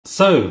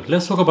So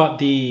let's talk about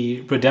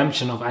the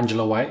redemption of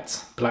Angela White,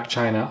 Blac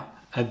Chyna,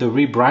 the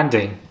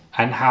rebranding,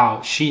 and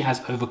how she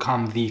has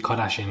overcome the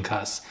Kardashian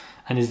curse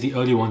and is the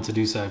only one to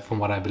do so from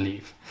what I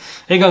believe.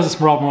 Hey guys, it's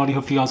Maradi.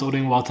 Hopefully you guys are all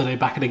doing well today.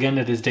 Back at again,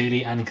 it is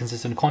daily and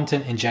consistent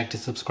content. Inject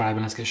and subscribe,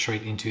 and let's get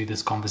straight into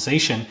this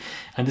conversation.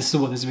 And this is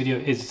what this video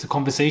is. It's a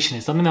conversation.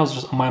 It's something that was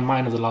just on my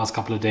mind over the last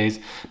couple of days.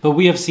 But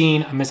we have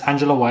seen Miss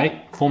Angela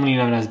White, formerly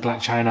known as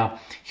Blac Chyna,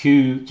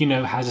 who,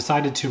 has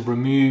decided to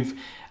remove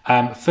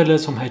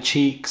fillers from her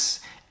cheeks,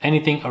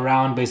 anything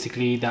around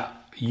basically that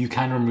you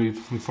can remove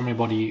from your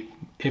body,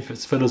 if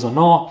it's fillers or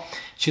not.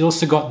 She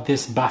also got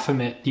this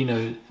Baphomet,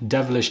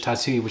 devilish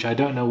tattoo, which I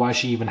don't know why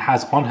she even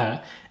has on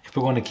her. If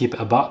we're going to keep it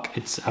a buck,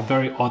 it's a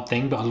very odd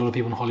thing, but a lot of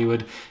people in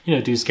Hollywood,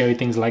 do scary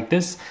things like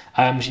this.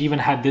 She even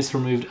had this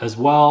removed as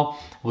well,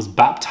 was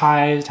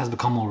baptized, has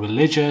become more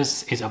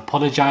religious, is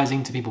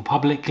apologizing to people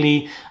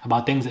publicly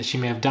about things that she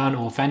may have done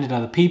or offended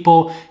other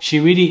people. She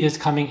really is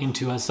coming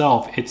into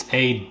herself. It's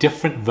a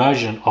different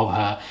version of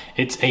her.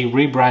 It's a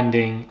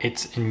rebranding,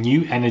 it's a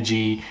new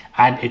energy,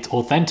 and it's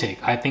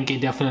authentic. I think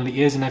it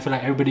definitely is, and I feel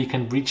like everybody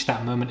can reach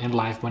that moment in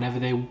life whenever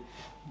they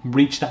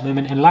reach that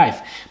moment in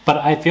life. But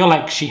I feel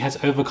like she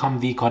has overcome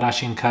the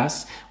Kardashian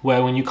curse,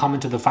 where when you come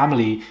into the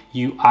family,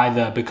 you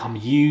either become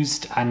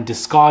used and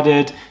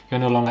discarded, you're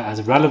no longer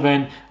as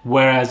relevant,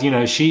 whereas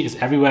she is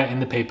everywhere in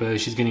the paper.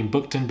 She's getting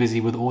booked and busy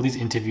with all these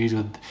interviews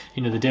with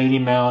the Daily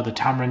Mail, the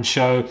Tamron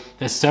Show.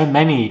 There's so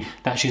many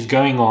that she's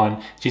going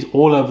on. She's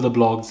all over the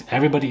blogs.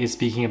 Everybody is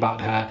speaking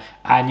about her,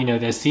 and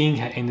they're seeing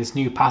her in this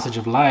new passage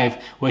of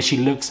life where she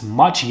looks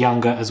much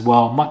younger as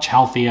well, much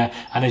healthier,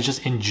 and is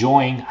just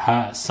enjoying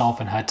herself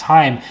and her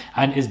time,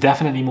 and is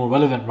definitely more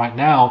relevant right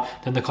now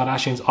than the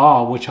Kardashians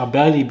are, which are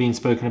barely being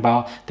spoken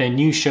about. Their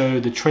new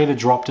show, the trailer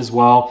dropped as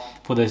well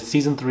for the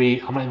season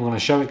 3. I'm not even going to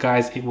show it,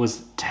 guys. It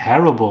was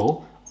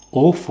terrible,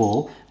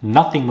 awful.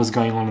 Nothing was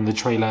going on in the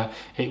trailer.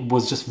 It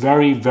was just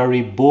very,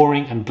 very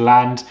boring and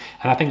bland.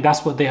 And I think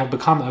that's what they have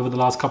become over the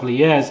last couple of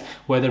years,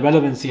 where the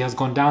relevancy has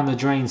gone down the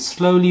drain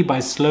slowly by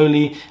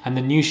slowly. And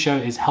the new show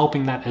is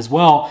helping that as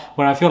well,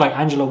 where I feel like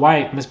Angela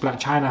White, Miss Blac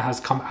Chyna, has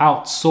come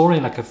out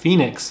soaring like a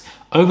phoenix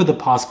over the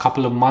past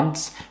couple of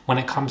months when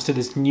it comes to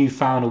this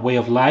newfound way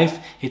of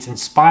life. It's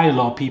inspired a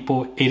lot of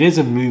people. It is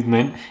a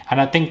movement. And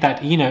I think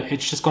that,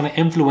 it's just going to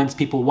influence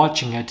people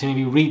watching her to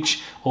maybe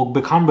reach or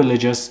become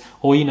religious,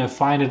 or,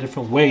 find a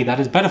different way that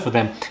is better for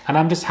them. And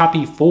I'm just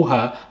happy for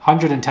her,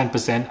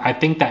 110%. I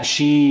think that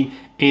she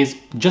is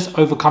just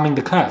overcoming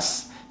the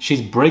curse.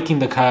 She's breaking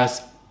the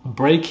curse,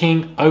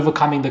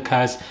 overcoming the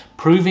curse,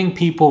 proving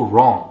people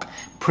wrong,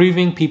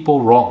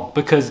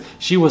 because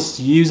she was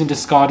used and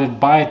discarded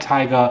by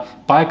Tiger,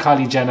 by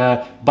Kylie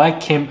Jenner, by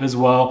Kim as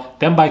well,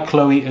 then by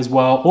Khloe as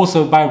well,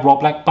 also by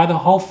Rob, by the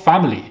whole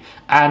family.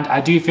 And I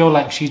do feel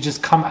like she's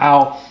just come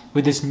out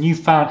with this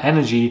newfound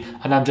energy,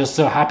 and I'm just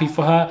so happy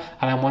for her.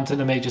 And I wanted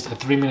to make just a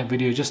 3-minute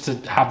video just to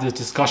have this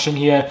discussion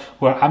here,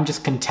 where I'm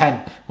just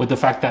content with the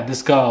fact that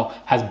this girl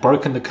has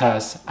broken the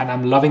curse, and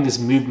I'm loving this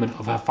movement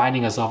of her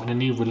finding herself in a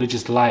new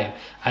religious light,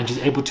 and she's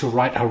able to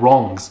right her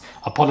wrongs,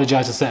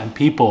 apologize to certain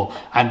people,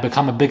 and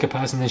become a bigger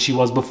person than she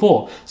was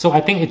before. So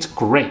I think it's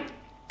great.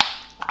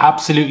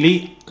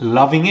 Absolutely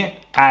loving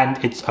it,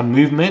 and it's a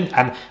movement,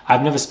 and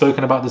I've never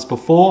spoken about this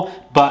before,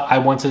 but I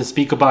wanted to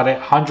speak about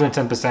it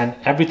 110%.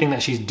 Everything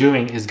that she's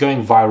doing is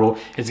going viral.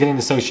 It's getting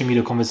the social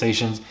media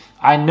conversations.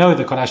 I know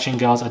the Kardashian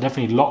girls are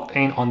definitely locked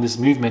in on this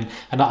movement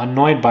and are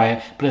annoyed by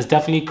it, but it's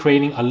definitely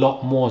creating a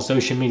lot more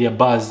social media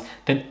buzz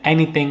than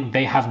anything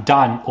they have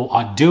done or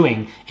are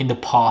doing in the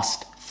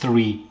past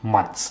 3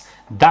 months.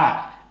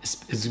 That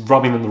is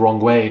rubbing them the wrong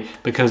way,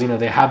 because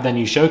they have their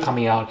new show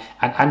coming out,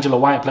 and Angela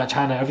White, Blac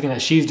Chyna, everything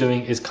that she's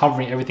doing is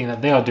covering everything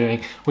that they are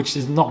doing, which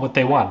is not what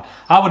they want.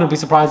 I wouldn't be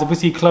surprised if we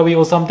see Khloe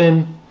or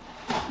something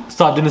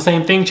start doing the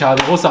same thing, child.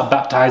 They all start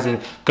baptizing,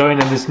 going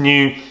in this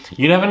new,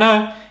 you never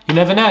know.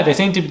 They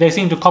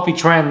seem to copy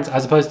trends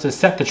as opposed to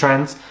set the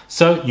trends.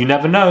 So you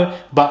never know.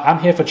 But I'm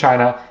here for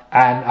Chyna,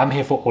 and I'm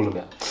here for all of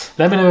it.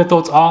 Let me know what your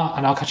thoughts are,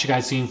 and I'll catch you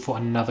guys soon for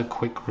another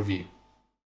quick review.